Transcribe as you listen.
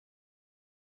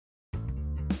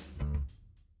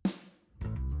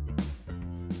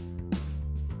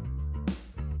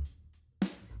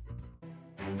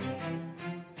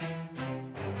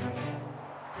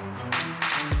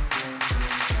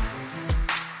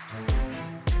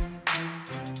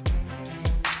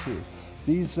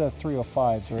These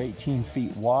 305s are 18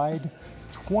 feet wide,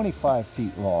 25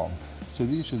 feet long. So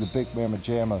these are the big mamma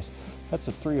jammas. That's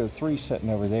a 303 sitting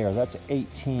over there. That's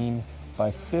 18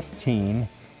 by 15.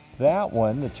 That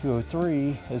one, the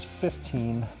 203, is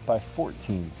 15 by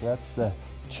 14. So that's the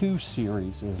 2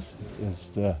 series is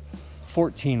the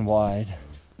 14 wide.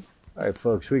 All right,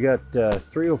 folks, we got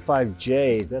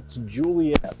 305J. That's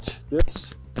Juliet.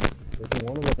 This is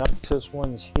one of the nicest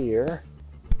ones here.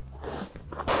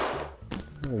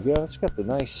 There we go. It's got the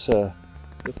nice,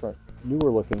 different, newer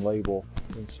looking label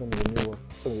than some of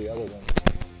the other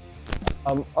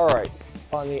ones. All right.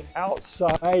 On the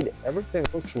outside, everything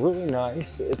looks really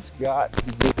nice. It's got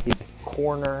the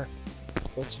corner.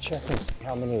 Let's check and see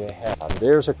how many they have.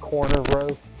 There's a corner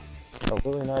rope, a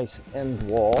really nice end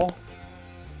wall.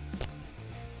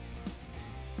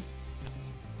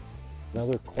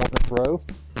 Another corner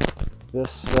rope.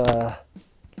 This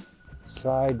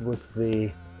side with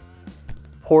the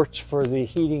ports for the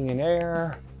heating and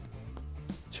air.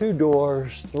 2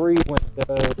 doors, 3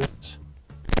 windows.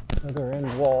 Another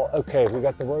end wall. Okay, we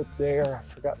got the rope there. I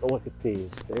forgot to look at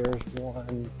these. There's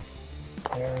one.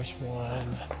 There's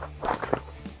one.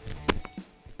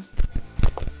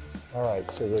 All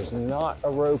right, so there's not a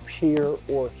rope here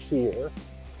or here.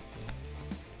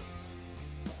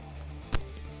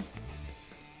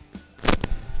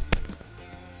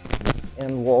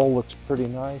 End wall looks pretty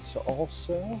nice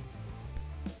also.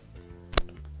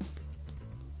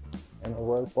 And a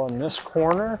rope on this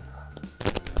corner.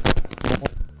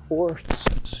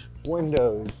 Ports,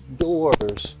 windows,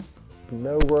 doors,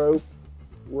 no rope,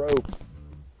 rope,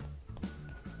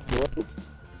 rope,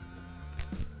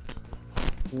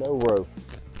 no rope.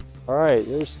 All right,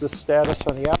 there's the status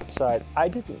on the outside. I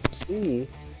didn't see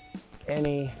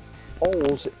any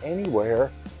holes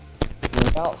anywhere on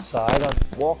the outside. On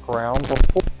the walk around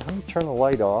before. Let me turn the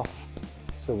light off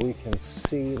so we can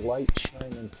see light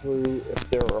shining through if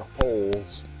there are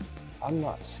holes. I'm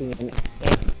not seeing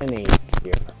any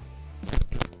here.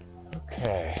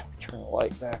 Okay, turn the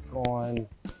light back on.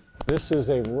 This is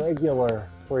a regular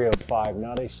 305,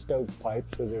 not a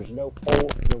stovepipe, so there's no hole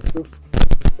in the roof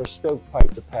for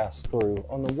stovepipe to pass through.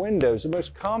 On the windows, the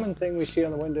most common thing we see on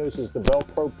the windows is the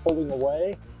Velcro pulling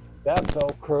away. That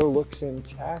Velcro looks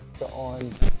intact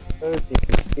on those. You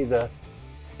can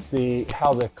see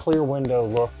how the clear window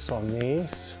looks on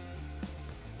these.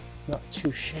 Not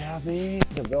too shabby.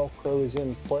 The Velcro is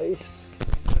in place.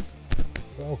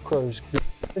 Velcro's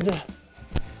good.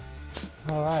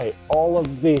 All right, all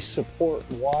of the support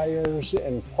wires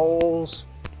and poles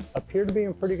appear to be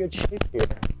in pretty good shape here.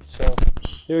 So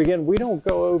here again, we don't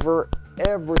go over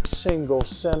every single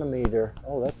centimeter.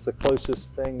 Oh, that's the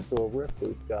closest thing to a rip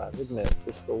we've got, isn't it?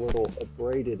 Just a little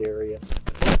abraded area.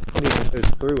 It even goes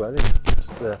through. I think it's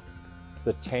just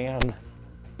the tan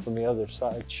from the other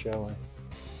side showing.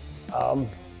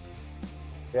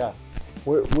 Yeah,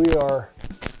 we are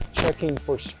checking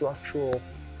for structural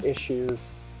issues.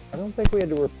 I don't think we had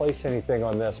to replace anything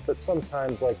on this, but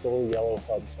sometimes like the little yellow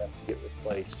hubs have to get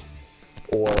replaced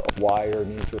or a wire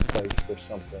needs replaced or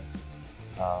something.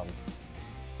 That's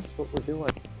what we're doing.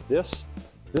 This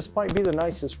might be the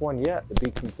nicest one yet, to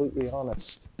be completely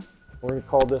honest. We're going to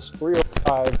call this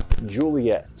 305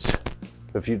 Juliet.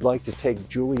 If you'd like to take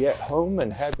Juliet home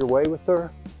and have your way with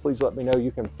her, please let me know.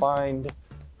 You can find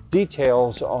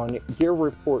details on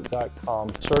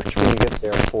Gear-Report.com. Search when you get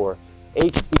there for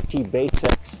HDT Base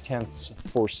X tents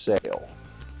for sale.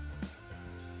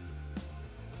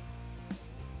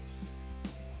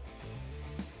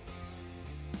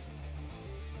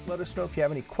 Let us know if you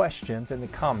have any questions in the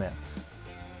comments.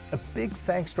 A big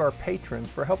thanks to our patrons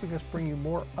for helping us bring you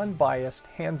more unbiased,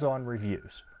 hands-on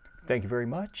reviews. Thank you very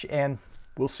much, and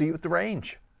we'll see you at the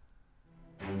range.